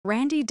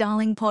Randy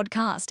Darling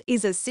Podcast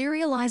is a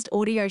serialized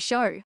audio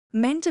show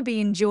meant to be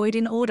enjoyed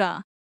in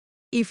order.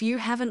 If you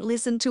haven't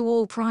listened to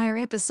all prior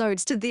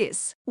episodes to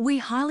this, we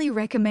highly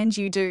recommend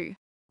you do.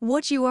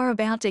 What you are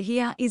about to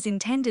hear is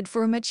intended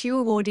for a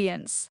mature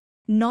audience,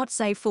 not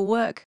safe for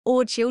work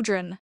or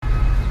children.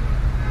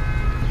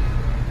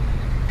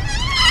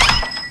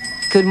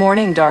 Good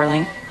morning,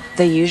 darling.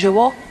 The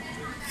usual?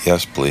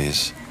 Yes,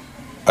 please.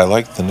 I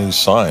like the new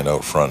sign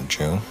out front,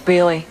 June.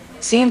 Really?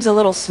 Seems a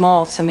little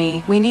small to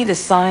me. We need a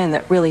sign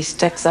that really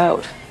sticks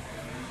out.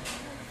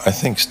 I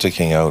think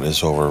sticking out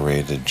is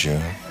overrated,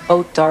 June.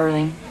 Oh,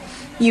 darling.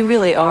 You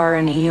really are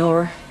an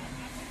Eeyore.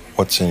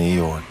 What's an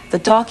Eeyore? The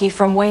talkie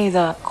from way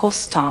the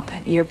coast top.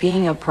 You're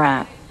being a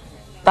brat.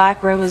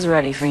 Back row is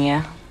ready for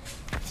you.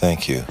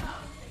 Thank you.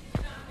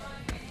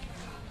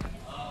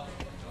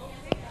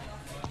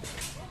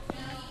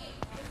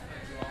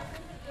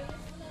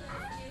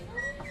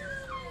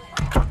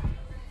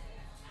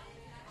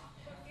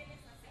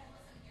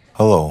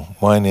 Hello,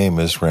 my name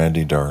is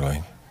Randy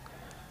Darling.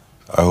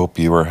 I hope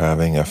you are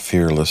having a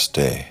fearless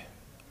day.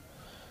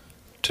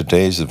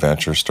 Today's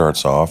adventure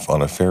starts off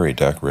on a ferry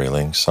deck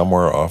railing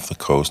somewhere off the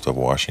coast of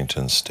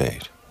Washington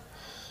State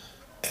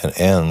and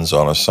ends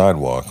on a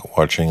sidewalk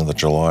watching the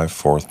July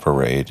 4th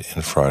parade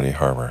in Friday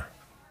Harbor.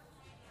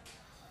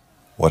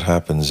 What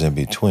happens in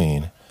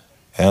between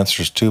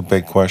answers two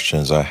big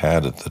questions I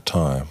had at the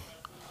time.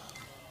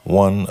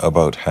 One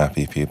about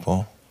happy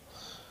people,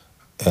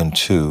 and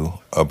two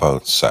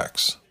about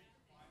sex.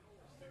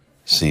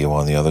 See you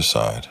on the other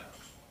side.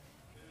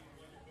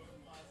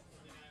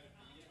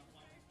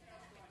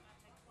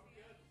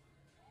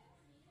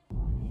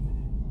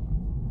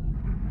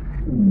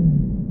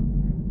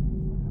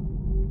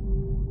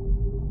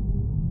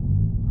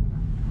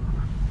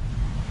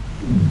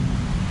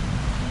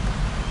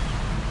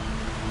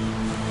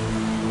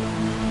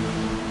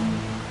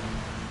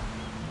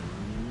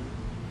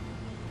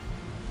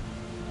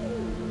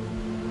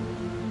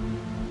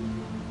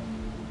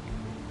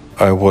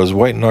 I was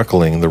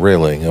white-knuckling the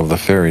railing of the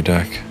ferry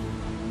deck,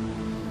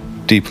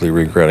 deeply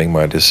regretting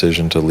my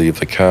decision to leave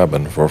the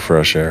cabin for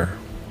fresh air.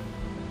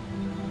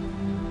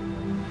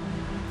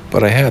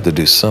 But I had to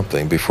do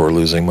something before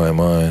losing my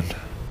mind,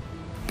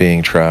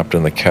 being trapped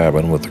in the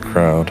cabin with the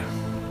crowd.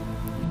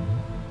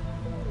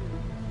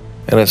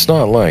 And it's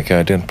not like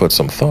I didn't put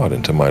some thought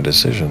into my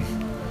decision.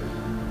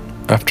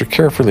 After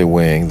carefully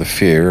weighing the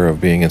fear of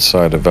being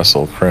inside a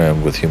vessel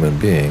crammed with human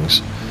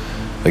beings,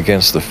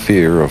 against the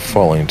fear of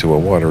falling to a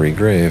watery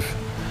grave,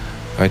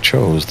 I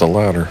chose the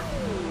latter.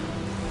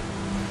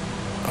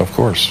 Of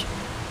course.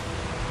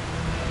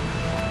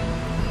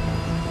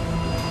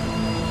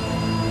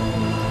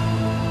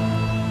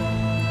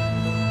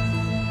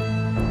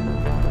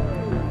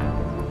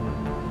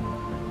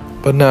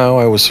 But now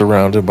I was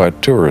surrounded by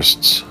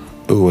tourists,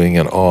 oohing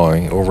and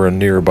awing over a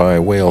nearby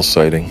whale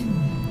sighting.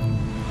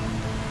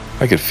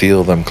 I could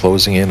feel them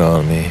closing in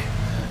on me,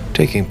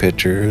 taking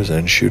pictures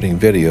and shooting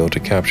video to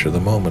capture the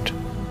moment.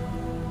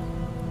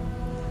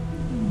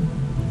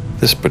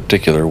 This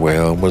particular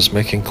whale was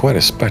making quite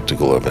a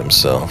spectacle of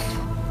himself,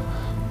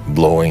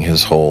 blowing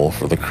his hole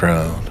for the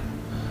crowd.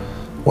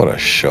 What a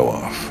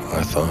show-off,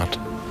 I thought.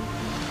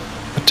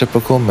 A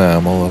typical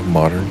mammal of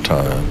modern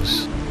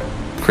times,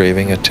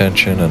 craving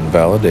attention and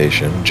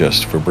validation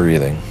just for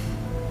breathing.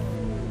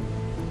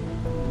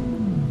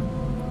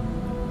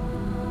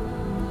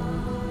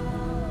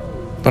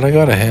 But I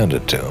gotta hand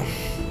it to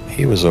him.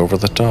 He was over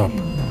the top,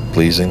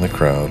 pleasing the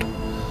crowd.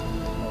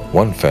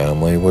 One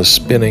family was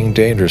spinning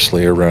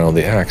dangerously around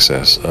the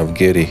axis of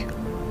giddy.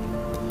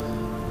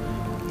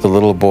 The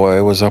little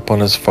boy was up on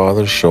his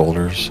father's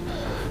shoulders,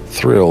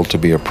 thrilled to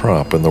be a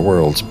prop in the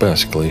world's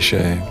best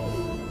cliché.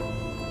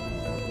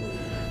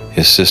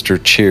 His sister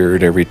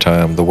cheered every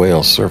time the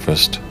whale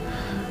surfaced,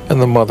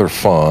 and the mother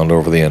fawned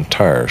over the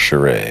entire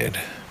charade.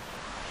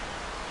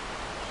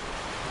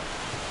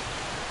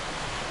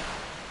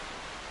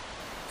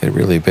 It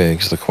really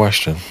begs the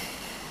question,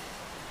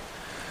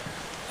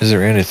 is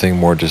there anything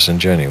more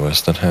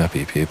disingenuous than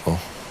happy people?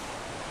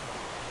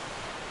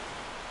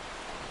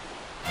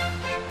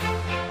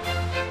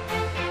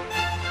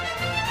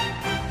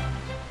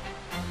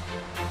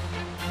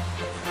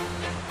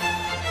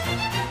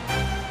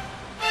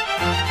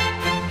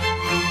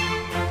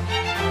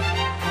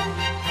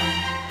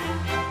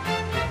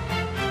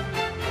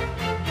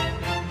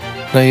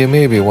 Now you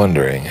may be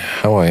wondering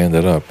how I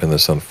ended up in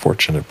this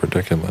unfortunate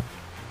predicament.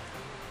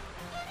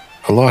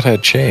 A lot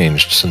had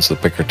changed since the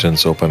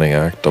Pinkertons' opening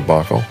act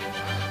debacle.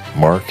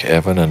 Mark,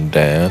 Evan, and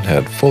Dan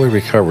had fully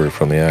recovered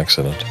from the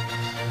accident.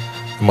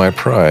 My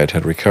pride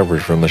had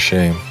recovered from the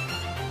shame.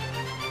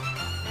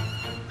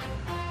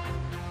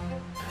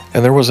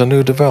 And there was a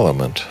new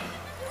development.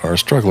 Our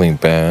struggling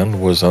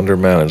band was under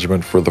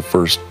management for the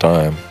first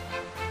time.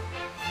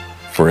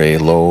 For a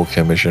low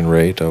commission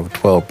rate of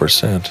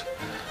 12%,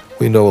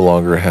 we no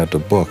longer had to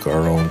book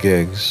our own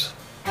gigs.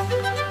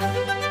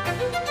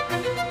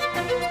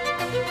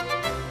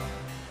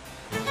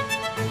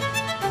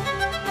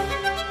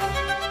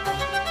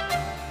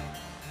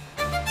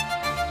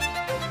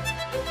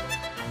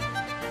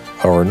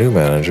 Our new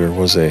manager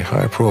was a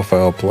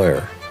high-profile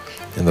player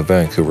in the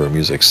Vancouver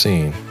music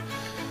scene.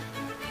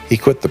 He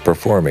quit the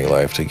performing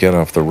life to get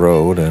off the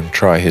road and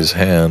try his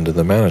hand in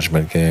the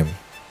management game.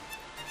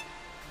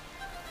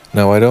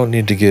 Now, I don't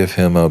need to give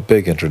him a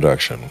big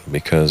introduction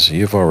because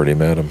you've already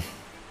met him.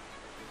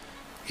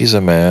 He's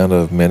a man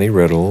of many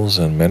riddles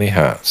and many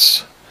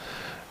hats,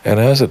 and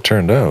as it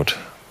turned out,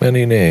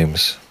 many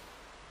names.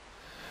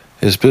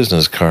 His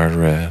business card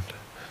read,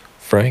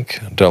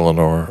 Frank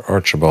Delano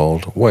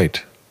Archibald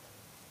White,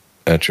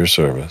 at your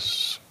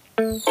service.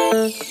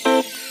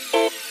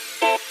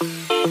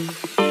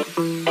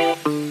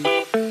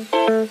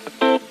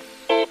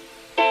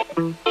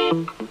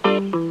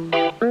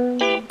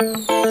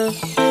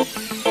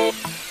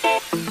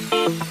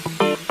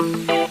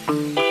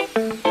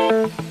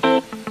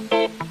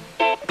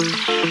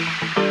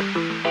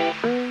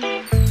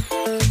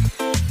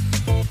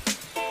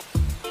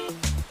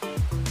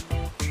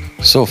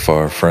 So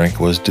far, Frank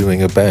was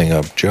doing a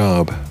bang-up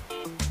job.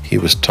 He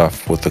was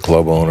tough with the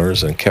club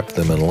owners and kept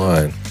them in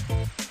line.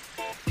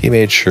 He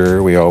made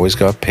sure we always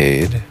got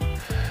paid,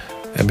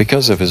 and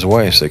because of his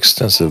wife's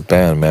extensive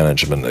band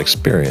management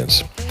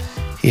experience,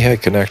 he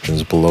had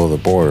connections below the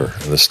border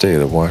in the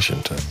state of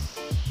Washington.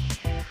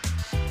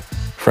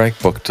 Frank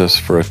booked us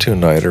for a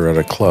two-nighter at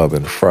a club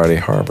in Friday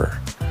Harbor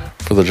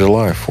for the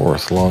July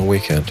 4th long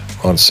weekend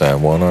on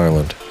San Juan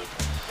Island.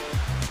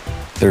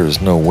 There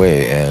was no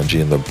way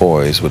Angie and the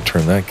boys would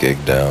turn that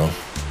gig down.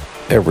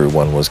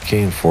 Everyone was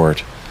keen for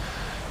it.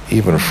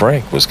 Even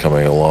Frank was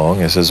coming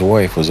along as his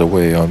wife was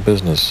away on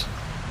business.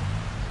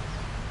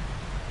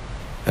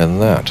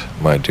 And that,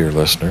 my dear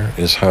listener,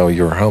 is how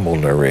your humble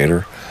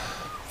narrator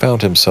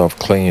found himself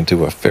clinging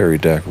to a ferry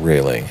deck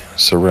railing,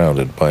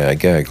 surrounded by a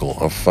gaggle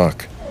of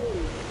fuck.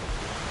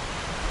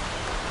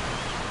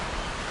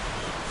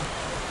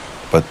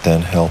 But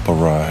then help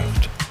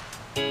arrived.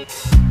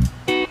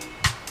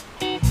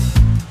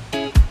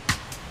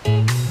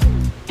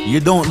 You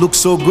don't look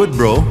so good,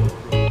 bro.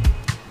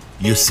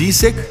 You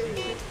seasick?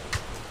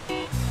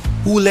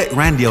 Who let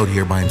Randy out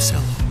here by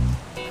himself?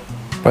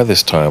 By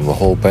this time, the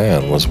whole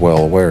band was well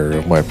aware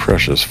of my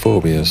precious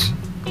phobias.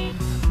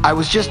 I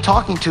was just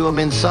talking to him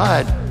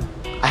inside.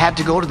 I had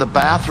to go to the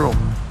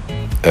bathroom.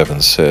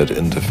 Evan said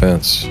in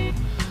defense.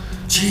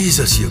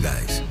 Jesus, you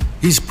guys.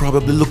 He's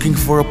probably looking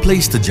for a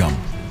place to jump.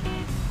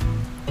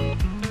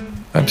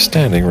 I'm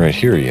standing right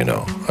here, you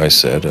know, I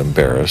said,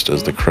 embarrassed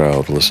as the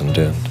crowd listened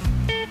in.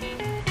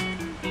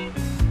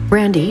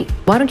 Randy,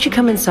 why don't you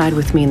come inside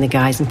with me and the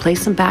guys and play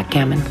some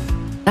backgammon?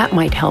 That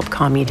might help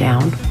calm you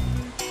down.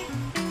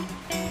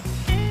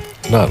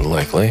 Not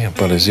likely,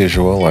 but as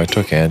usual, I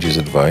took Angie's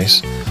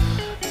advice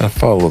and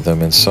followed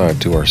them inside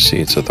to our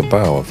seats at the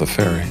bow of the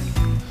ferry.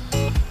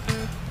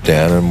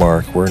 Dan and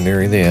Mark were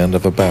nearing the end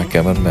of a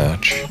backgammon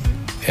match.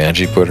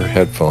 Angie put her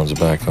headphones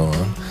back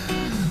on.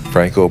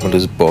 Frank opened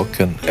his book,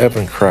 and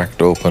Evan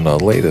cracked open a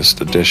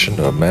latest edition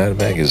of Mad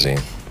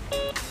Magazine,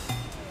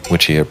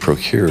 which he had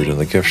procured in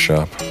the gift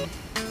shop.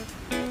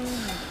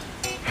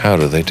 How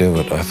do they do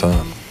it, I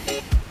thought.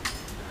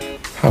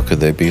 How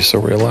could they be so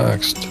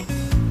relaxed?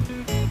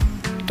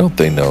 Don't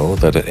they know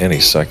that at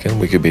any second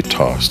we could be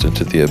tossed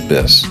into the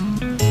abyss?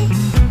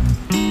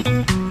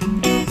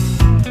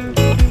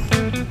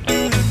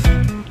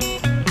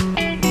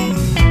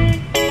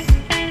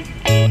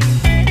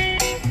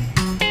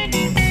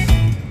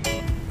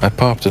 I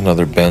popped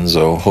another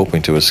benzo,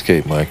 hoping to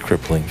escape my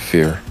crippling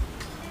fear,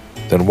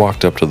 then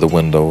walked up to the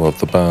window of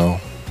the bow.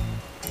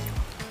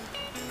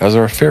 As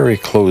our ferry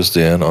closed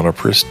in on a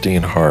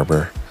pristine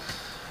harbor,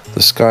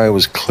 the sky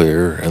was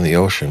clear and the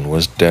ocean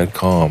was dead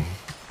calm.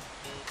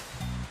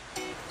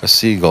 A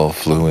seagull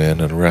flew in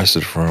and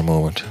rested for a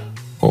moment,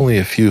 only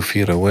a few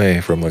feet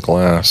away from the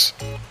glass.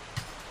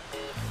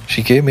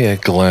 She gave me a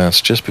glance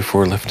just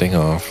before lifting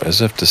off, as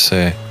if to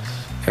say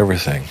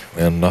everything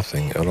and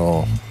nothing at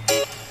all.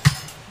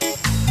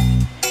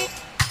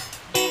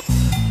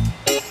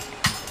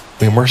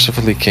 We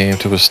mercifully came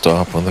to a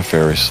stop on the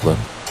ferry slip,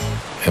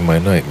 and my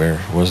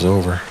nightmare was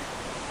over.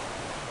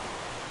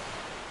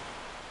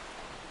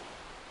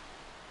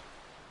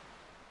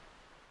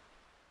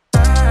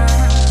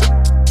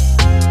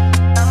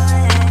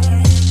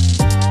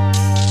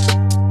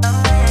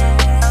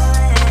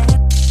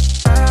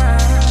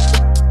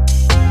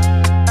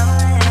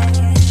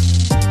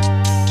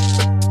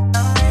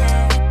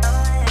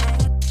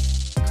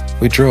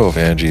 We drove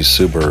Angie's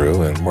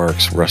Subaru and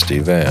Mark's rusty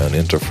van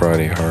into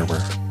Friday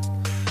Harbor.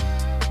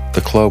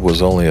 The club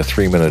was only a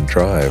 3-minute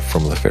drive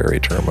from the ferry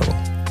terminal.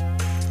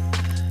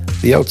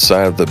 The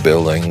outside of the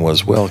building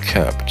was well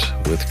kept,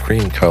 with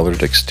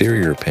cream-colored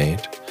exterior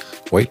paint,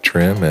 white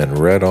trim, and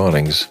red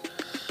awnings.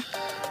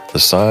 The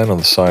sign on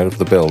the side of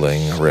the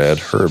building read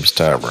Herb's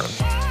Tavern.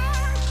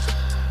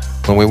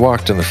 When we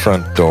walked in the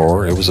front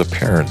door, it was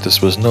apparent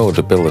this was no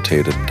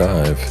debilitated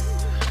dive.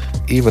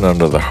 Even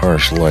under the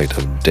harsh light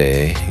of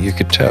day, you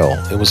could tell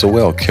it was a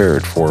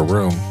well-cared-for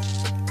room.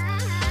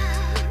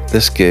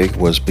 This gig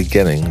was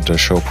beginning to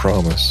show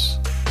promise.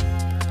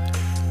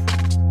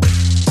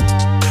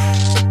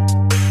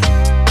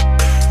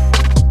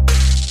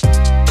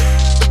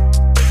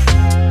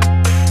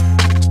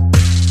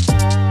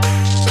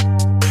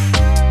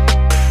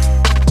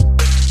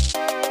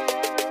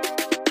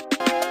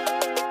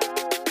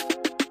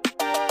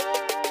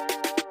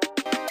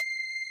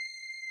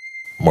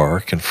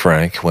 Mark and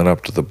Frank went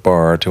up to the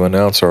bar to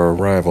announce our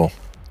arrival,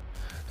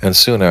 and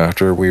soon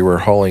after we were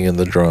hauling in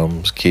the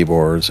drums,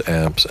 keyboards,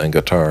 amps, and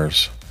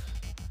guitars.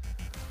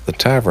 The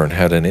tavern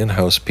had an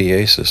in-house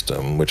PA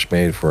system which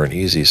made for an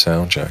easy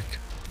sound check.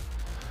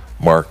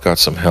 Mark got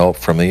some help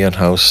from the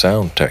in-house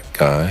sound tech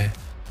guy.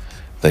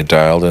 They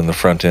dialed in the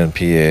front-end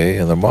PA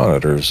and the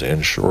monitors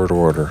in short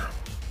order.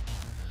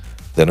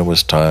 Then it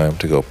was time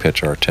to go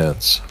pitch our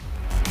tents.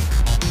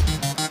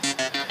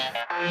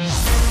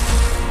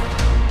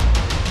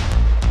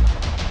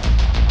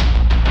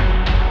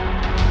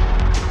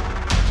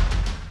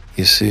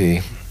 You see,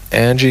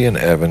 Angie and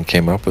Evan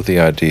came up with the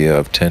idea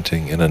of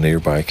tenting in a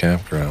nearby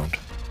campground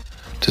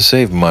to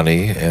save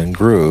money and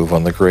groove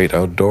on the great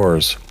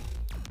outdoors.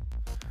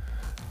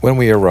 When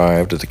we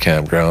arrived at the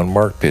campground,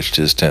 Mark pitched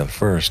his tent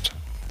first.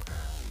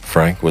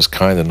 Frank was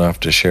kind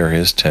enough to share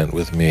his tent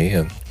with me,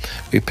 and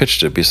we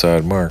pitched it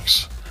beside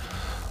Mark's,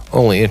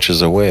 only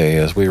inches away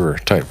as we were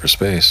tight for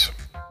space.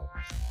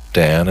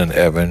 Dan and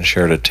Evan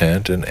shared a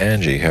tent, and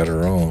Angie had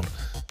her own.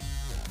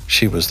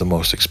 She was the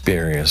most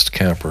experienced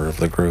camper of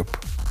the group.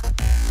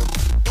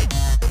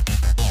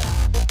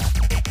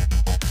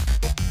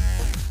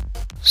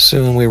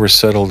 Soon we were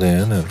settled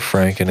in, and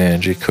Frank and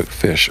Angie cooked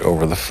fish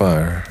over the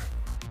fire.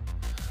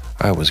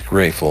 I was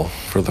grateful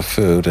for the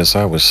food as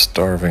I was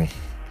starving.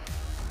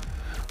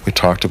 We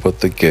talked about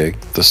the gig,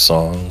 the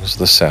songs,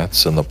 the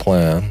sets, and the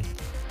plan,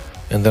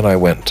 and then I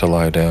went to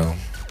lie down.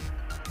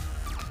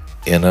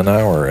 In an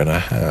hour and a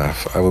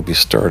half, I would be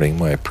starting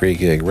my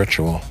pre-gig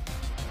ritual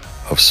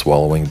of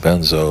swallowing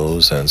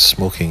benzos and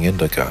smoking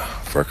indica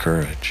for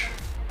courage.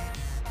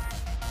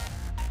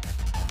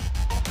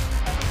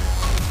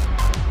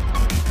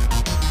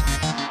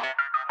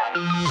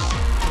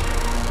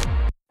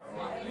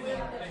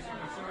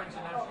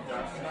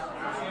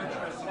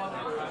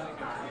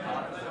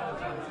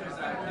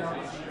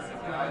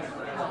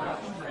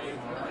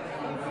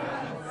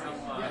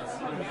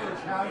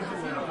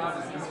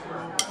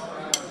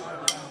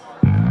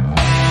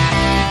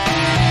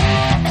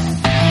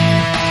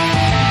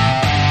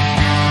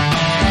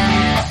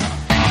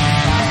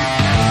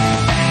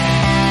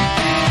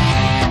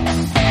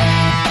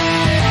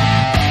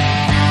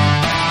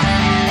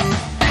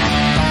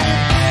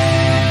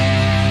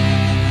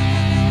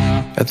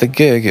 At the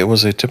gig, it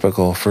was a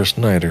typical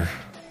first-nighter.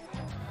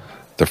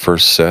 The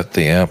first set,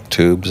 the amp,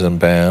 tubes, and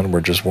band were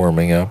just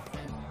warming up.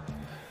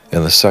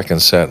 In the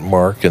second set,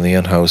 Mark and the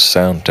in-house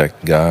sound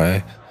tech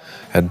guy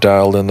had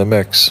dialed in the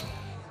mix.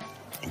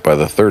 By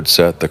the third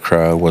set, the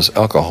crowd was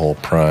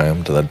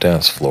alcohol-primed and the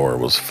dance floor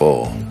was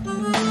full.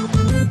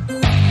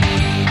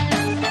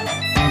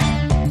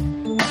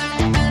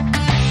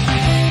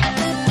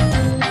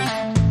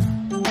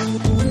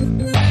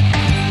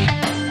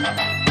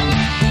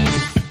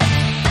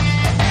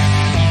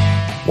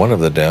 One of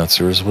the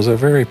dancers was a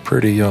very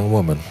pretty young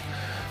woman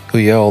who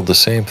yelled the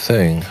same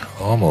thing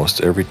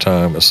almost every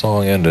time a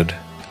song ended.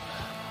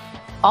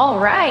 All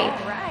right,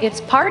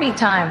 it's party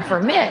time for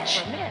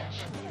Mitch.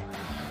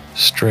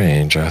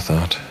 Strange, I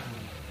thought.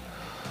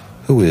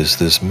 Who is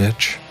this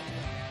Mitch?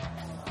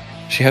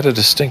 She had a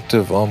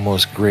distinctive,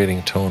 almost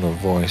grating tone of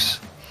voice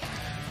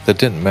that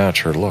didn't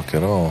match her look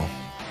at all.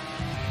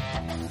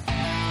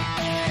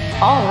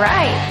 All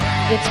right,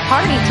 it's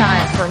party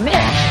time for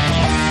Mitch.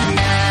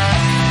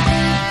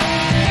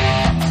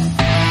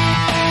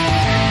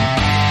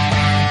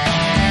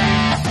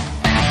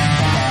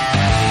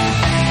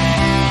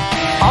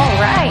 All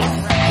right,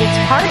 it's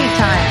party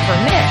time for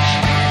Mitch.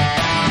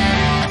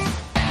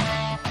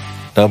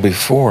 Now,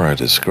 before I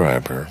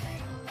describe her,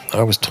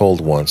 I was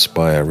told once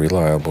by a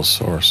reliable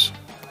source,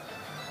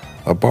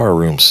 a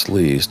barroom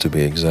sleaze to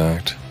be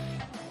exact,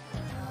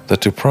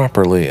 that to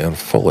properly and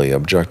fully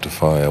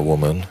objectify a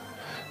woman,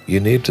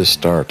 you need to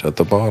start at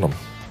the bottom.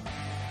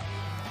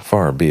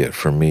 Far be it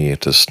from me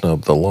to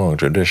snub the long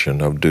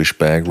tradition of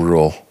douchebag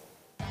rule.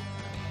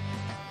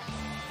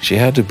 She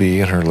had to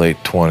be in her late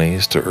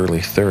 20s to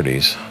early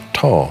 30s,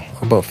 tall,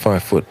 about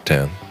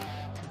 5'10".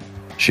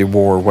 She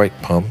wore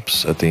white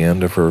pumps at the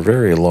end of her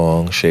very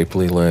long,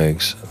 shapely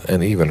legs,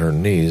 and even her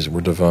knees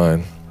were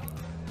divine.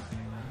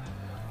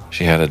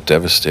 She had a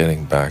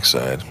devastating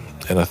backside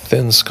and a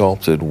thin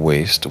sculpted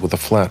waist with a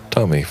flat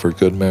tummy for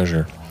good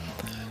measure,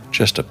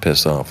 just to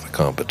piss off the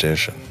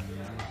competition.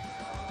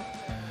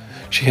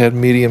 She had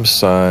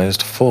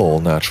medium-sized, full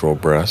natural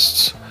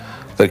breasts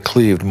that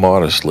cleaved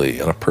modestly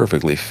in a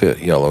perfectly fit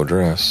yellow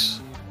dress.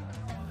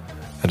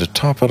 And to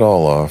top it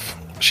all off,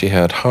 she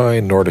had high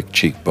Nordic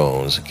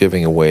cheekbones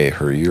giving away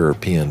her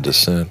European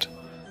descent.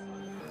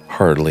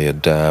 Hardly a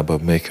dab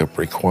of makeup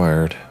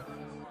required.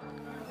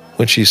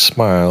 When she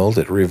smiled,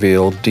 it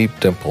revealed deep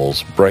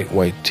dimples, bright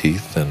white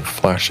teeth, and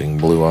flashing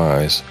blue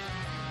eyes.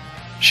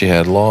 She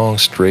had long,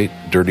 straight,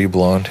 dirty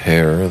blonde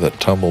hair that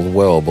tumbled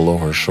well below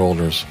her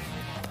shoulders.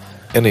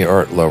 Any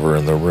art lover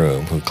in the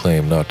room who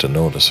claimed not to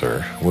notice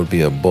her would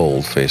be a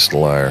bold-faced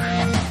liar.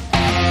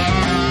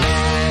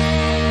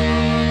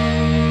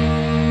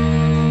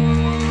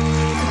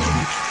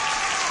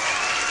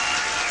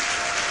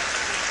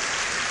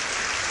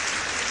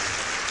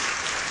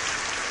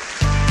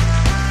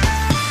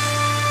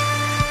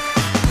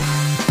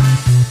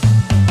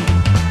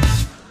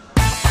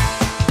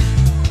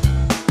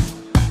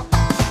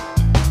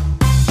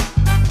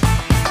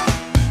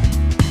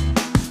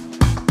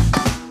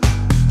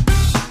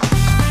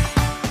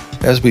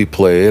 As we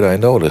played, I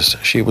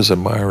noticed she was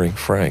admiring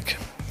Frank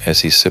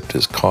as he sipped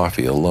his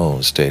coffee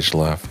alone stage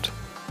left.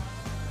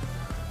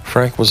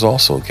 Frank was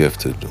also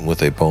gifted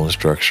with a bone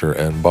structure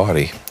and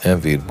body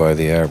envied by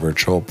the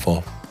average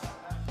hopeful.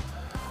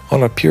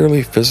 On a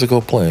purely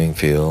physical playing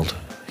field,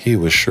 he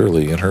was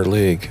surely in her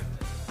league.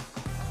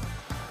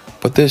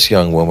 But this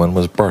young woman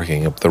was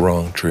barking up the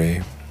wrong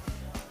tree,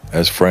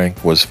 as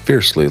Frank was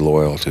fiercely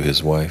loyal to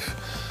his wife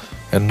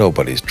and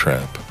nobody's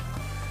tramp.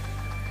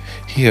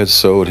 He had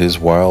sowed his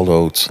wild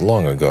oats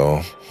long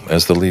ago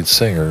as the lead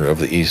singer of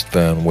the East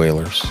Van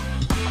Wailers.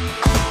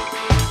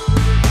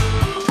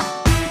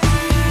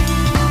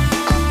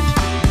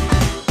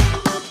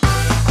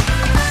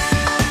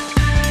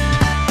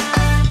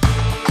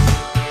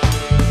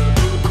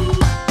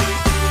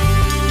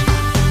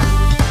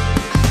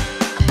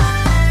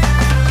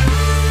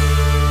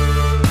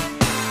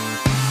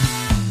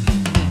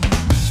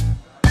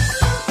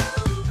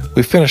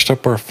 We finished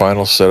up our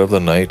final set of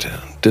the night,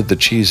 did the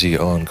cheesy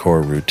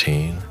encore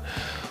routine,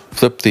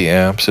 flipped the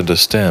amps into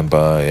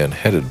standby, and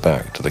headed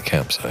back to the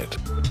campsite.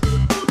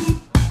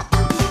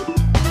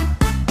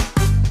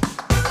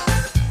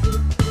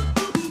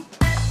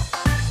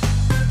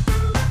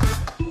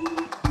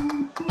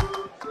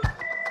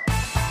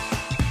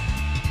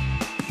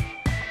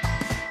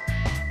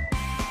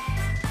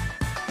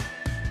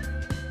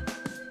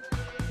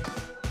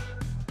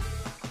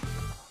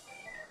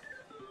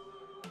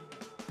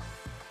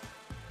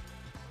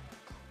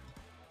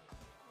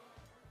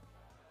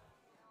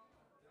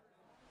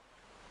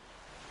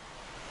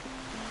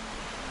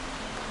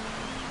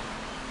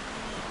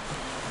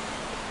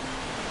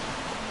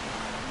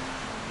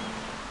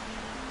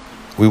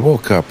 We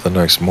woke up the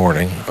next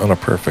morning on a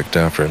perfect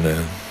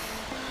afternoon,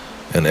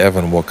 and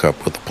Evan woke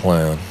up with a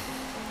plan.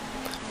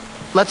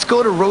 Let's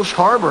go to Roche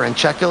Harbor and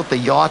check out the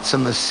yachts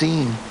and the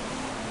scene.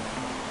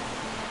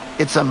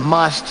 It's a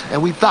must,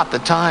 and we've got the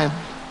time.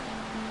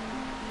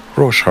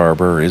 Roche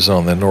Harbor is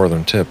on the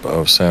northern tip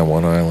of San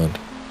Juan Island,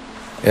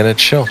 and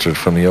it's sheltered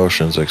from the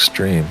ocean's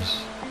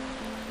extremes.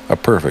 A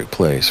perfect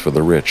place for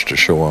the rich to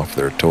show off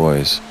their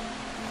toys,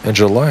 and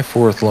July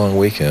 4th long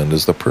weekend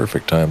is the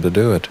perfect time to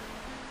do it.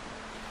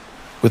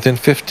 Within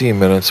 15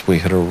 minutes we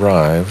had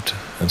arrived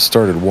and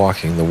started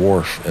walking the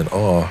wharf in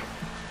awe.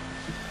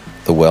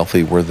 The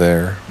wealthy were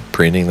there,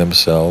 preening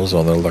themselves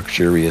on their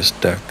luxurious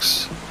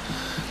decks.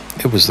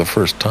 It was the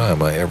first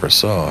time I ever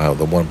saw how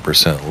the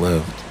 1%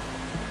 lived.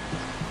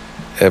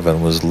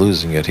 Evan was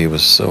losing it. He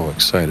was so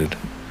excited.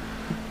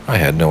 I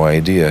had no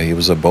idea he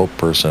was a boat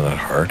person at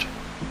heart.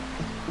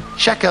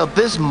 Check out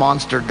this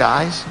monster,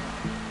 guys.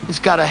 He's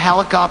got a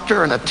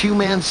helicopter and a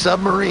two-man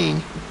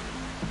submarine.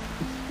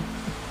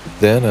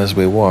 Then, as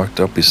we walked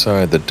up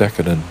beside the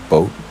decadent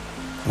boat,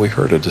 we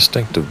heard a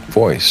distinctive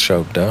voice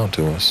shout down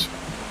to us.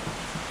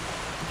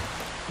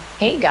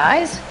 Hey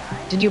guys,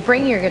 did you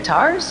bring your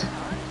guitars?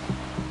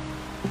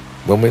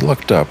 When we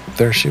looked up,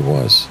 there she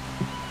was,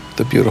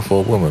 the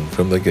beautiful woman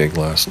from the gig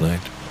last night.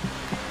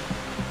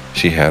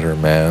 She had her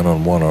man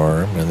on one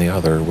arm and the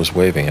other was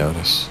waving at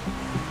us.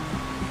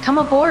 Come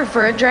aboard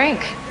for a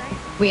drink.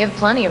 We have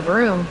plenty of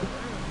room.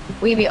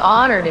 We'd be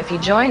honored if you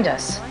joined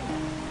us.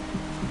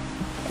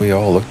 We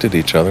all looked at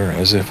each other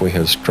as if we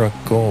had struck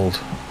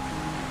gold.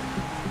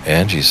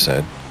 Angie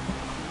said,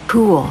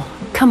 Cool.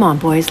 Come on,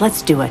 boys,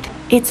 let's do it.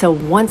 It's a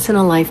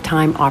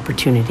once-in-a-lifetime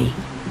opportunity.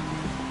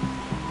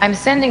 I'm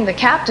sending the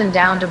captain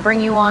down to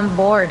bring you on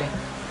board.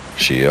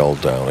 She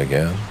yelled down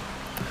again.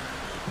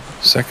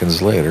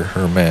 Seconds later,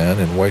 her man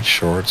in white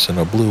shorts and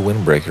a blue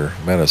windbreaker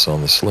met us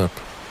on the slip.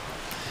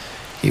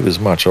 He was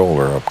much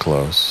older up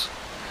close.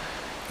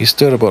 He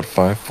stood about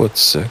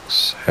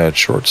 5'6", had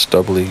short,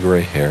 stubbly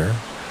gray hair,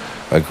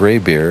 a gray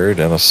beard,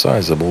 and a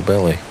sizable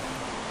belly.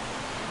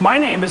 My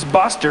name is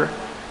Buster,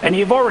 and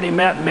you've already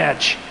met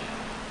Mitch.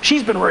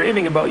 She's been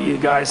raving about you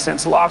guys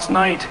since last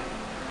night.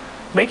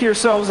 Make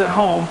yourselves at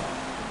home.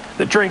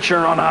 The drinks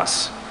are on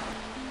us.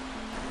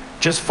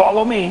 Just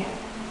follow me.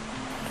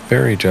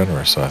 Very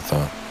generous, I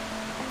thought.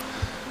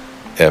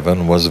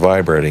 Evan was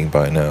vibrating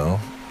by now.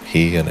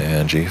 He and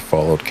Angie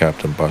followed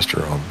Captain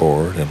Buster on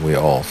board, and we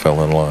all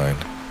fell in line.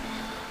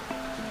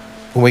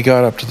 When we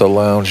got up to the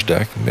lounge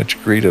deck,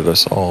 Mitch greeted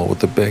us all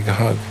with a big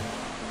hug.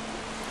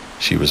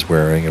 She was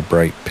wearing a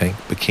bright pink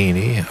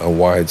bikini, a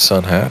wide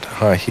sun hat,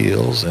 high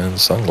heels, and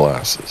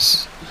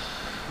sunglasses.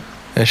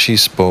 As she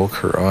spoke,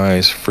 her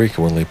eyes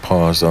frequently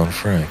paused on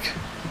Frank.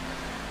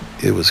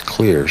 It was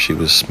clear she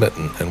was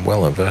smitten and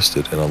well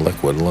invested in a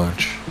liquid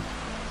lunch.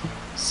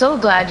 So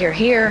glad you're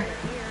here.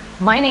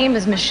 My name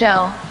is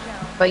Michelle,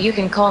 but you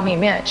can call me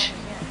Mitch.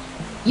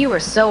 You were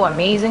so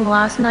amazing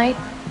last night.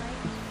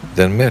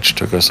 Then Mitch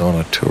took us on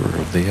a tour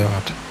of the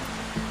yacht.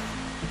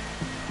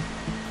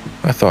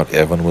 I thought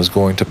Evan was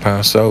going to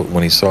pass out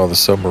when he saw the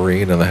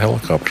submarine and the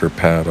helicopter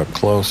pad up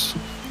close.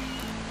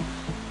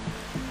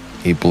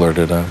 He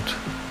blurted out,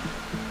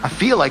 I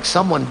feel like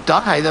someone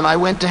died and I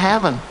went to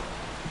heaven.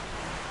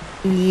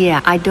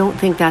 Yeah, I don't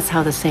think that's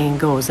how the saying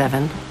goes,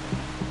 Evan.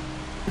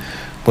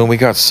 When we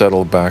got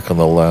settled back on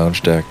the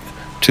lounge deck,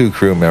 2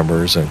 crew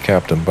members and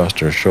Captain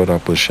Buster showed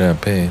up with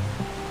champagne.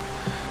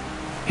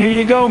 Here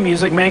you go,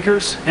 music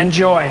makers.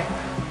 Enjoy.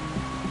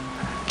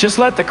 Just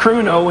let the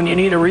crew know when you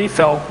need a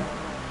refill.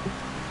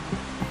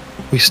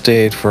 We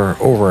stayed for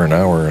over an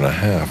hour and a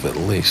half at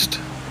least.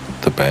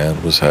 The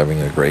band was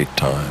having a great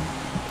time.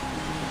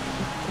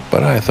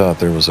 But I thought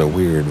there was a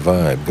weird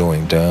vibe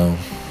going down.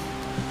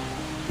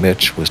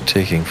 Mitch was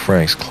taking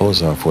Frank's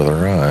clothes off with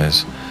her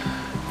eyes,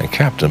 and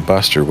Captain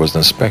Buster was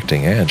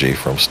inspecting Angie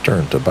from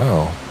stern to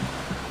bow.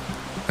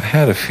 I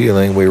had a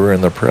feeling we were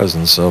in the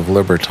presence of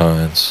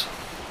libertines.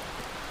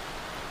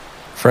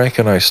 Frank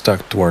and I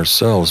stuck to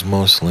ourselves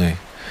mostly.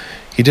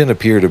 He didn't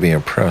appear to be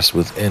impressed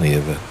with any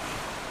of it.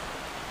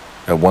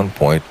 At one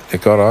point,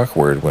 it got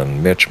awkward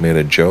when Mitch made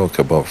a joke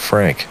about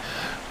Frank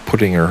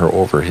putting her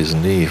over his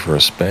knee for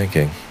a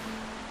spanking.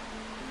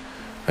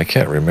 I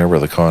can't remember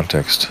the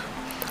context,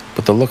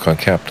 but the look on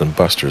Captain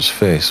Buster's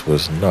face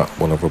was not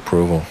one of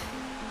approval.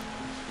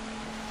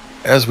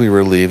 As we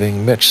were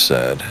leaving, Mitch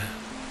said,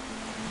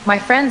 My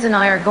friends and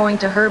I are going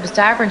to Herb's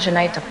Tavern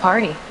tonight to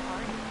party.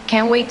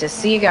 Can't wait to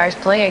see you guys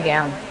play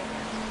again.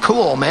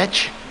 Cool,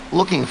 Mitch.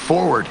 Looking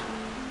forward.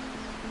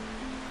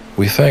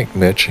 We thanked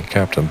Mitch and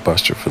Captain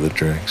Buster for the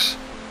drinks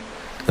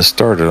and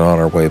started on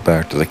our way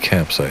back to the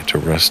campsite to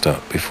rest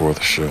up before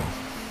the show.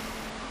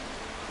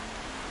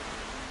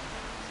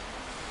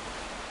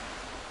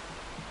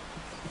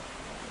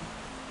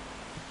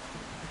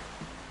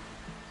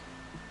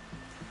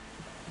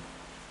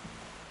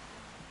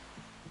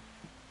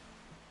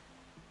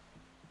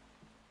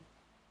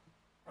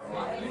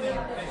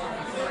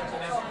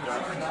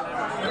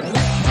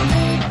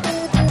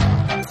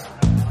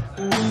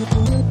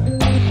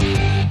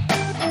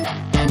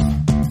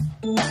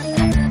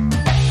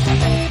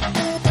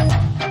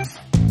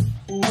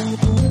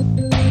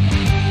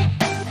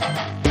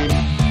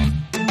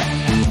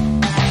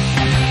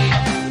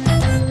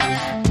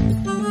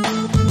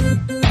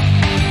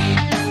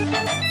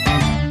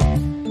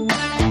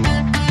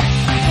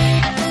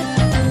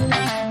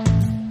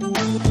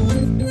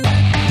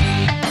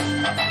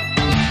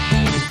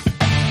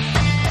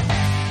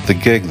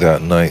 The gig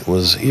that night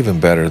was even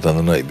better than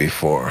the night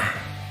before.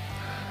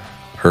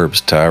 Herb's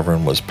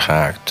Tavern was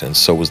packed, and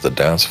so was the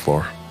dance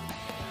floor.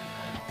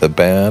 The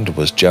band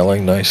was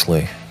gelling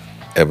nicely.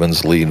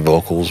 Evan's lead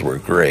vocals were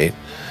great,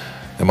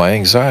 and my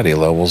anxiety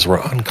levels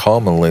were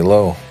uncommonly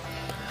low,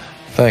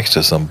 thanks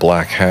to some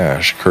black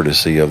hash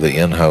courtesy of the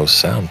in-house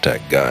sound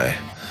tech guy.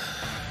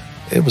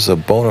 It was a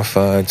bona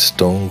fide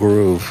stone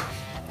groove.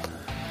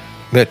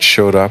 Mitch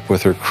showed up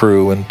with her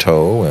crew in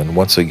tow, and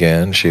once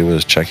again she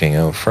was checking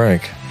out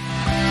Frank.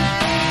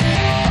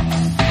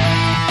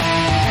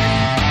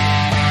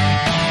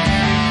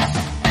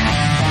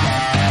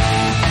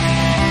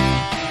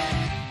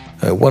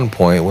 At one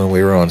point, when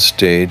we were on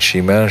stage,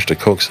 she managed to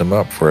coax him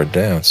up for a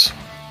dance.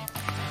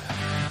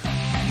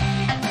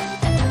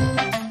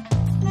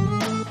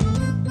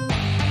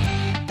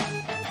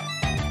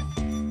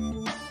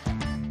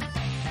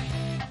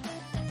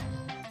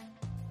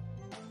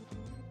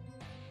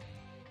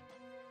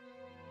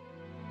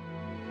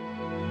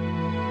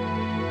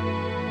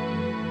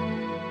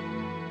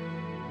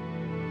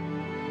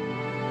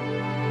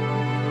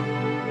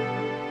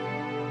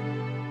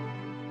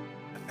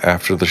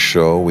 After the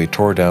show, we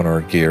tore down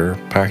our gear,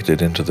 packed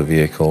it into the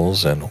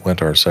vehicles, and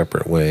went our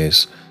separate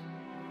ways.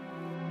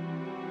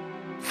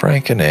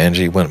 Frank and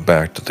Angie went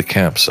back to the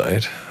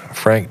campsite.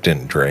 Frank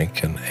didn't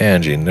drink, and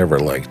Angie never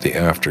liked the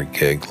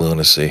after-gig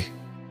lunacy.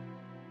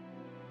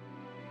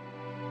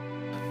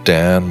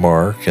 Dan,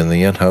 Mark, and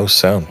the in-house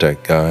sound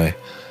tech guy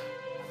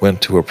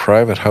went to a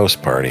private house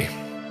party.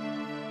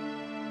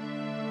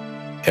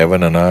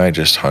 Evan and I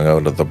just hung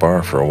out at the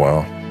bar for a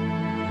while.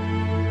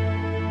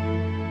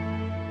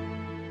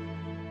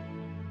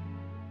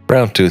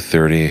 Around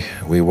 2:30,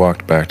 we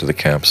walked back to the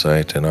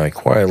campsite, and I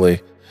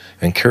quietly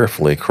and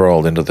carefully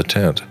crawled into the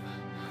tent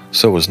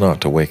so as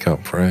not to wake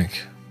up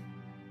Frank.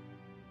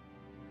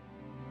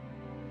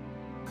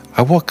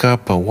 I woke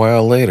up a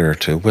while later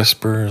to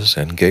whispers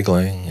and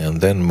giggling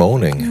and then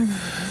moaning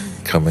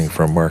coming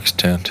from Mark's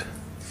tent.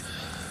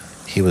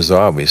 He was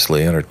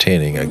obviously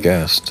entertaining a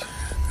guest.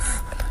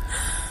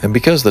 And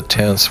because the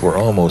tents were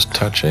almost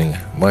touching,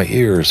 my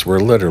ears were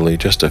literally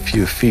just a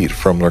few feet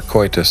from their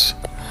coitus.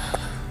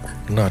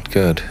 Not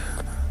good.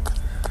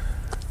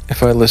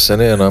 If I listen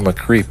in, I'm a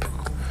creep.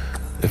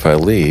 If I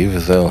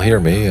leave, they'll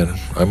hear me and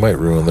I might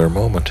ruin their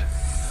moment.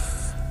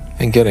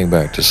 And getting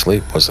back to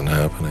sleep wasn't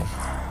happening.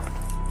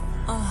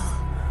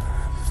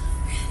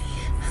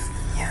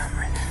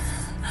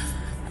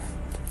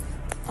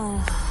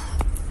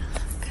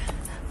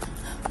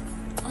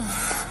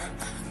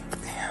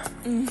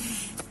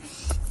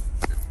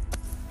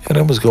 And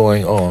it was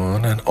going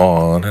on and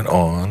on and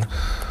on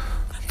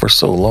for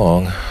so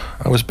long.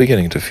 I was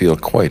beginning to feel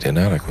quite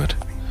inadequate.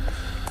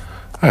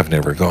 I've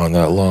never gone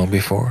that long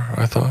before,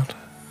 I thought.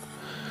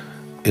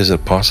 Is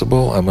it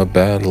possible I'm a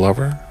bad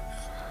lover?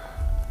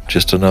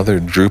 Just another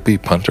droopy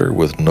punter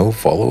with no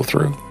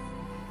follow-through?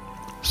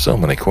 So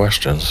many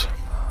questions.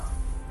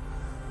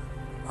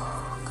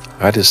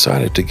 I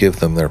decided to give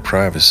them their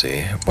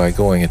privacy by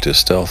going into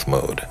stealth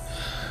mode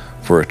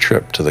for a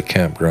trip to the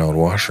campground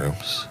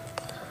washrooms.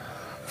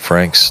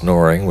 Frank's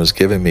snoring was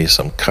giving me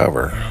some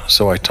cover,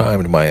 so I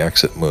timed my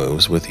exit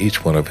moves with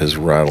each one of his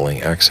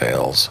rattling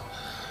exhales.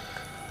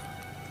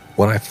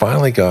 When I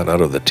finally got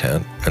out of the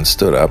tent and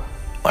stood up,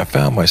 I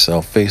found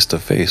myself face to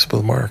face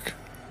with Mark.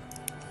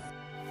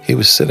 He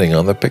was sitting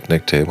on the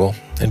picnic table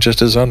in just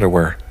his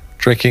underwear,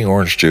 drinking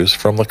orange juice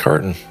from the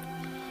carton.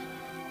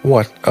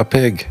 What a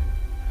pig!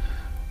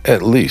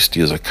 At least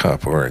use a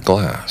cup or a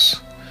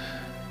glass.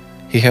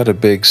 He had a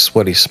big,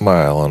 sweaty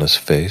smile on his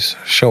face,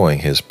 showing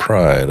his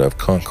pride of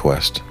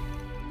conquest.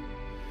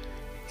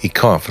 He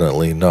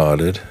confidently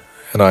nodded,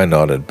 and I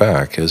nodded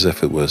back as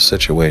if it was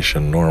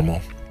situation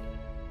normal.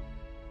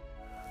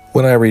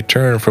 When I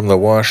returned from the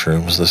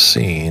washrooms, the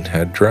scene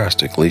had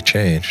drastically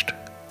changed.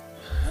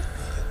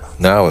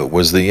 Now it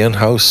was the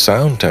in-house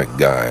sound tech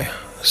guy,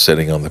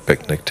 sitting on the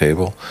picnic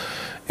table,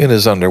 in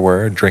his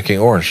underwear, drinking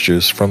orange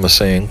juice from the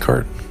same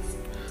carton.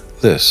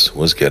 This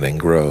was getting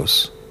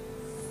gross.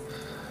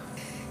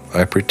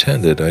 I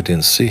pretended I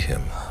didn't see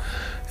him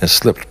and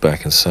slipped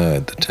back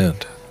inside the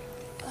tent.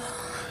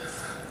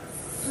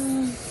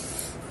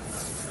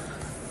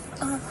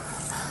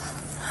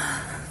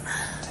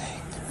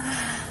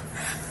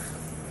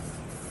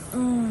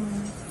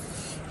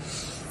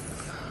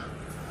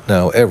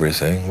 Now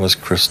everything was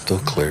crystal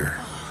clear.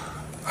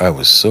 I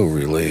was so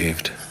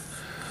relieved.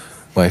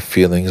 My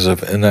feelings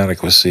of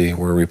inadequacy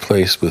were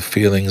replaced with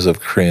feelings of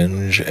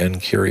cringe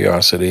and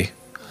curiosity.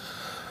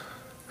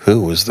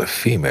 Who was the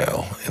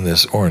female in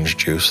this orange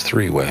juice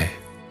three-way?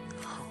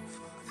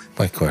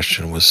 My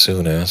question was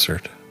soon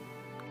answered.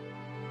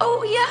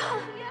 Oh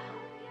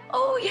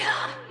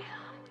yeah.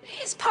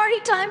 It's party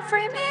time for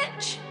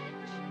Mitch.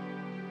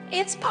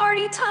 It's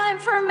party time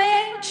for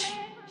Mitch.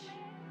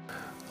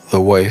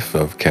 The wife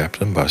of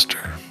Captain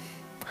Buster,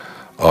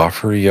 off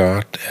her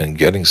yacht and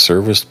getting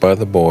serviced by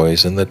the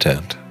boys in the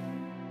tent.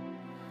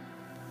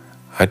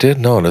 I did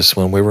notice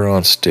when we were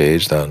on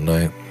stage that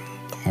night,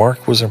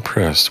 Mark was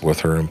impressed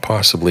with her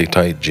impossibly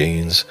tight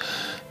jeans,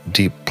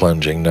 deep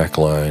plunging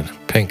neckline,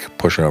 pink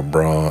push-up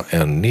bra,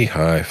 and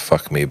knee-high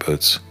fuck-me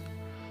boots.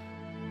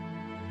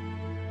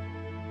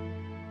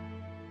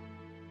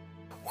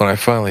 When I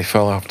finally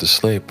fell off to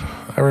sleep,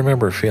 I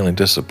remember feeling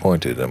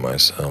disappointed in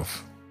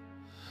myself,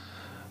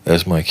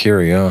 as my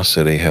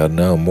curiosity had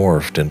now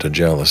morphed into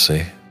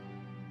jealousy.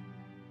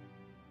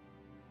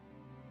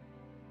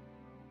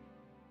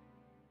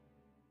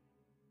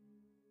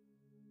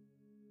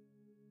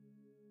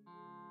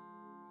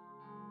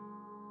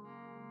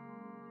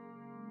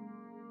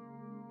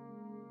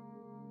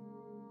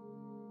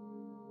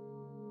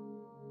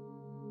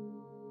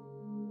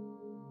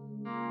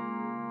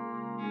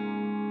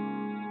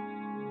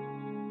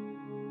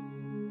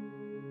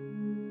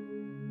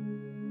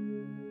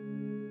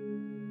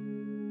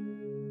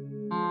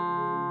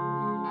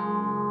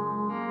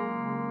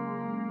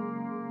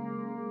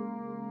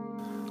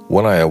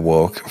 When I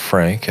awoke,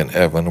 Frank and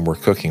Evan were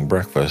cooking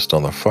breakfast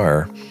on the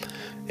fire,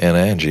 and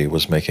Angie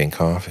was making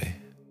coffee.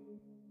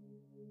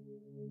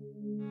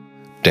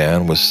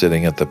 Dan was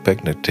sitting at the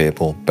picnic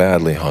table,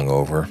 badly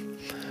hungover,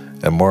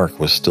 and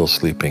Mark was still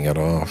sleeping it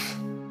off.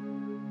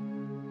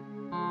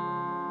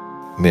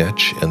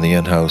 Mitch and the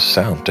in-house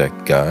sound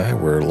tech guy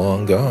were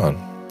long gone.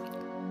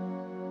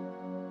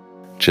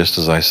 Just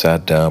as I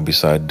sat down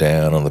beside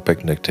Dan on the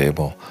picnic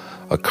table,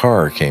 a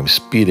car came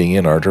speeding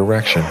in our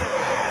direction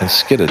and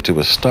skidded to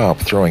a stop,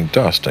 throwing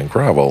dust and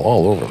gravel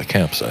all over the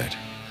campsite.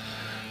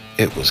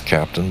 It was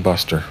Captain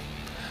Buster.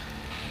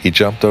 He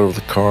jumped out of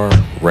the car,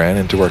 ran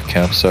into our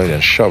campsite,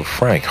 and shoved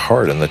Frank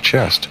hard in the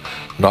chest,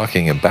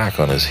 knocking him back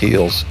on his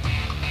heels.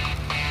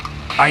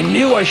 I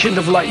knew I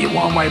shouldn't have let you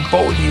on my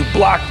boat, you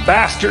black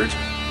bastard.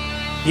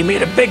 You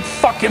made a big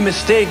fucking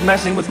mistake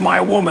messing with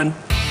my woman.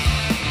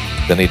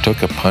 Then he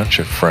took a punch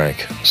at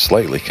Frank,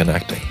 slightly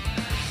connecting.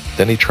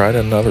 Then he tried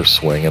another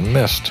swing and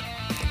missed.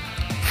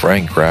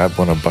 Frank grabbed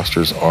one of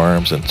Buster's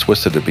arms and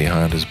twisted it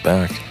behind his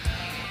back.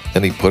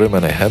 Then he put him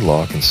in a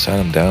headlock and sat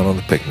him down on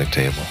the picnic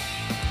table.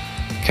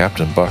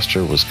 Captain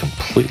Buster was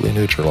completely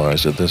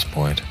neutralized at this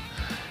point,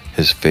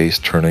 his face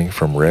turning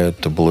from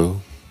red to blue.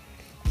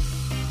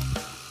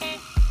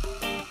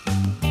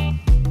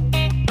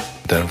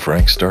 Then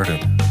Frank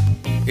started.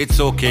 It's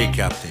okay,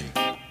 Captain.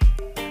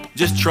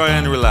 Just try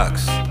and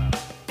relax.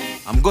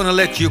 I'm gonna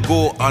let you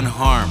go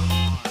unharmed.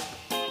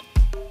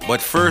 But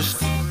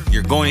first,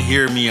 you're going to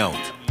hear me out.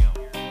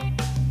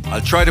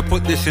 I'll try to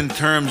put this in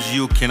terms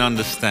you can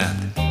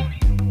understand.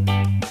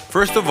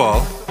 First of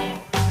all,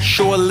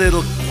 show a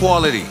little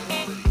quality.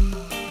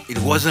 It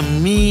wasn't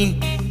me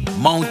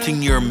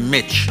mounting your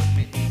Mitch.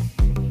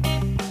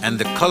 And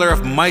the color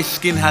of my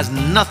skin has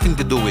nothing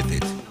to do with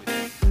it.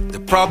 The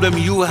problem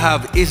you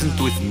have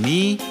isn't with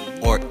me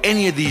or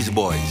any of these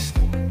boys.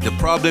 The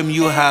problem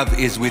you have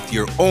is with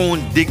your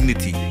own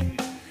dignity.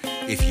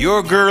 If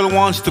your girl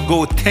wants to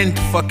go tent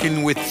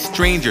fucking with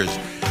strangers,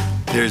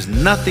 there's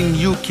nothing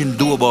you can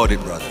do about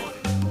it, brother.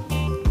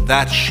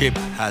 That ship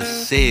has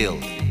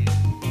sailed.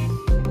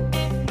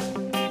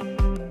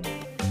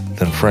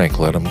 Frank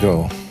let him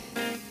go.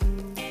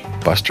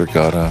 Buster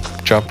got up,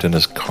 jumped in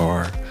his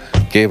car,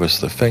 gave us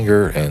the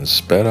finger, and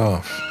sped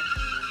off.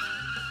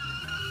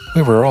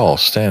 We were all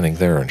standing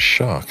there in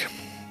shock,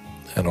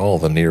 and all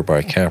the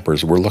nearby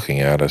campers were looking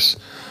at us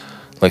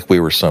like we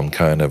were some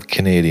kind of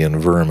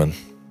Canadian vermin.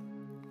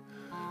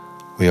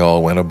 We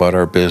all went about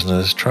our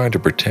business trying to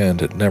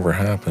pretend it never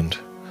happened,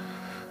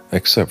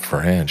 except for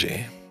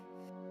Angie.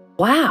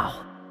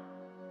 Wow.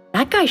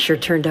 That guy sure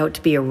turned out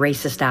to be a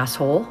racist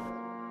asshole.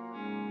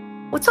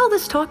 What's all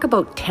this talk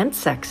about tent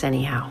sex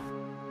anyhow?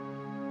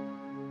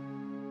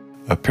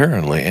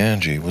 Apparently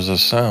Angie was a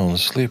sound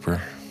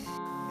sleeper.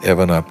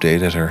 Evan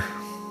updated her.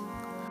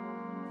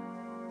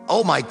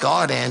 Oh my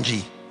God,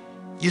 Angie.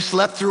 You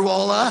slept through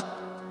all that?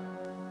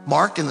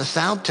 Mark and the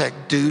sound tech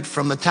dude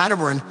from the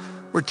Tataboran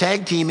were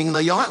tag teaming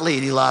the yacht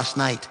lady last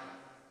night.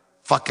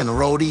 Fucking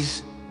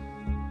roadies.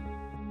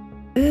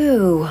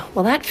 Ooh,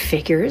 well that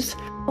figures.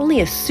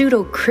 Only a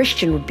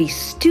pseudo-Christian would be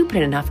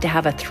stupid enough to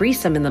have a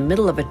threesome in the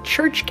middle of a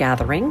church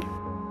gathering.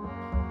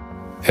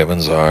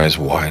 Evan's eyes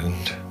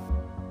widened.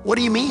 What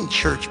do you mean,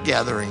 church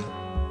gathering?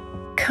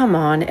 Come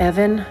on,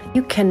 Evan.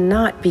 You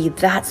cannot be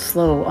that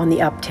slow on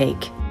the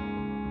uptake.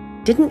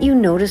 Didn't you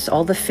notice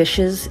all the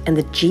fishes and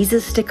the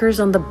Jesus stickers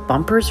on the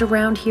bumpers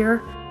around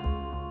here?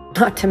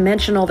 Not to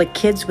mention all the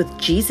kids with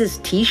Jesus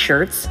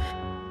t-shirts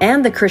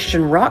and the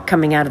Christian rock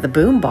coming out of the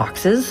boom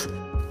boxes.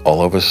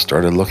 All of us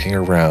started looking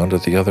around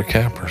at the other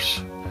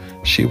campers.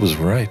 She was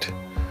right.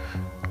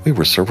 We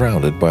were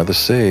surrounded by the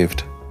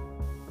saved.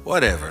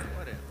 Whatever.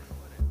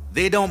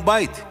 They don't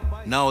bite.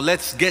 Now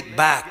let's get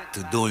back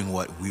to doing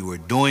what we were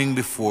doing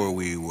before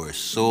we were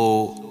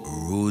so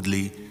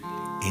rudely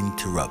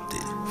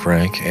interrupted.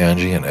 Frank,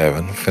 Angie, and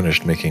Evan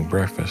finished making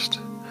breakfast.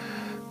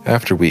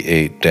 After we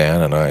ate,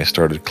 Dan and I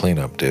started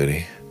cleanup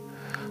duty.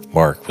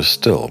 Mark was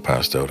still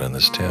passed out in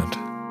his tent.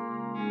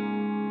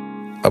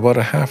 About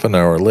a half an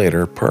hour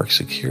later, park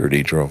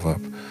security drove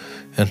up,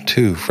 and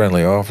 2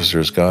 friendly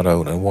officers got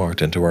out and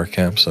walked into our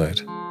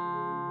campsite.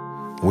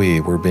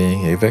 We were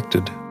being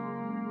evicted.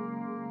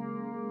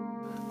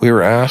 We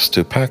were asked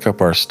to pack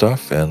up our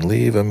stuff and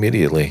leave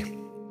immediately.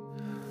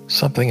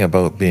 Something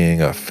about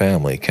being a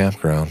family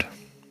campground.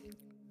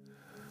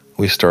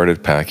 We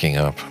started packing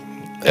up.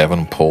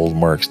 Evan pulled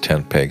Mark's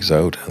tent pegs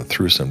out and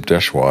threw some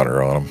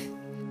dishwater on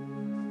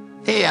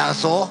him. Hey,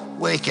 asshole,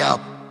 wake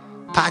up.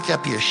 Pack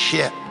up your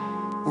shit.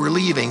 We're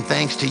leaving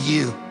thanks to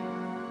you.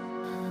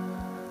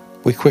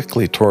 We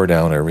quickly tore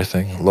down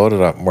everything, loaded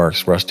up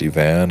Mark's rusty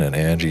van and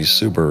Angie's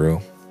Subaru.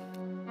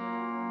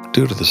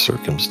 Due to the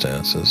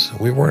circumstances,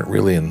 we weren't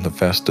really in the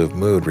festive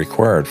mood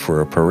required for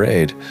a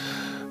parade,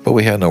 but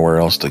we had nowhere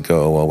else to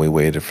go while we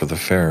waited for the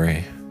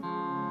ferry.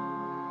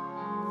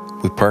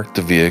 We parked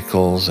the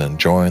vehicles and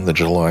joined the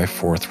July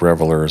 4th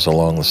revelers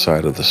along the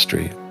side of the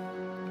street.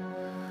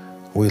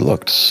 We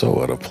looked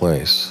so out of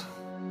place.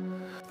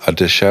 A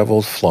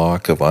disheveled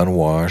flock of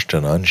unwashed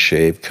and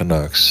unshaved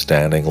Canucks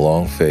standing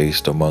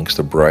long-faced amongst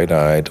the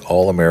bright-eyed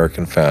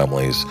all-American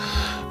families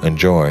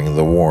enjoying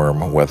the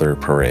warm weather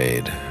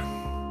parade.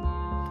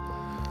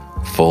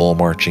 Full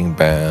marching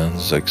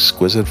bands,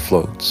 exquisite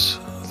floats,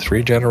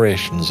 3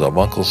 generations of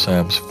Uncle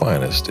Sam's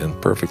finest in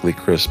perfectly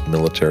crisp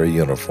military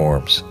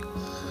uniforms,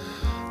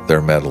 their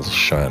medals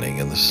shining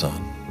in the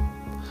sun.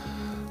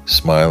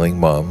 Smiling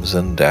mums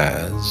and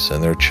dads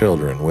and their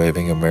children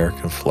waving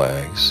American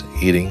flags,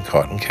 eating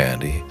cotton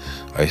candy,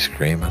 ice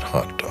cream, and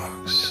hot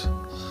dogs.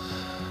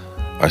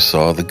 I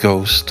saw the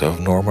ghost of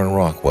Norman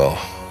Rockwell.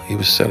 He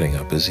was setting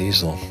up his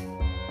easel.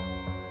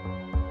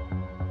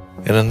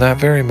 And in that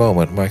very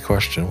moment, my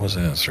question was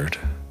answered.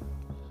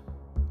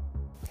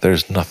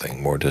 There's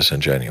nothing more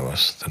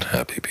disingenuous than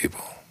happy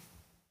people.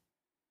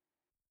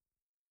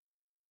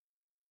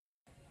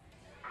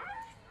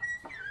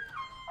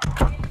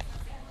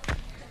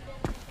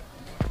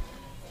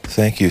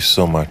 Thank you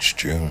so much,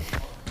 June.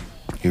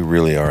 You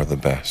really are the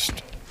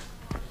best.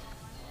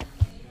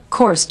 Of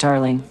course,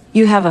 darling.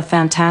 You have a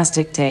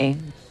fantastic day.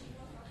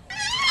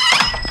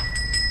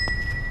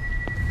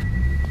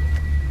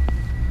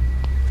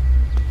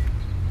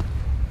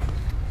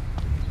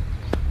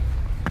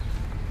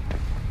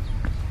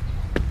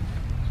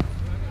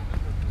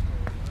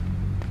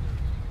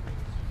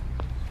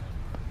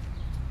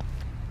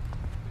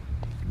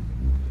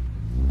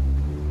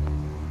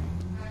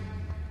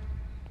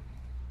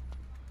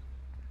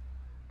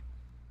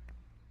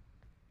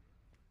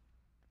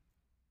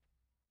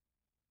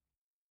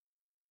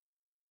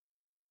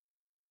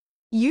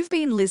 You've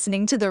been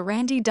listening to the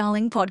Randy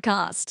Darling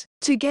podcast.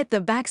 To get the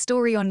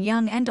backstory on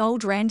young and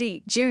old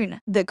Randy,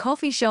 June, the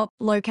coffee shop,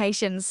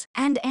 locations,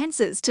 and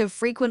answers to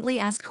frequently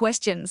asked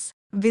questions,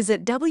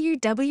 visit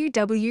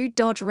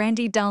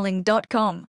www.randydarling.com.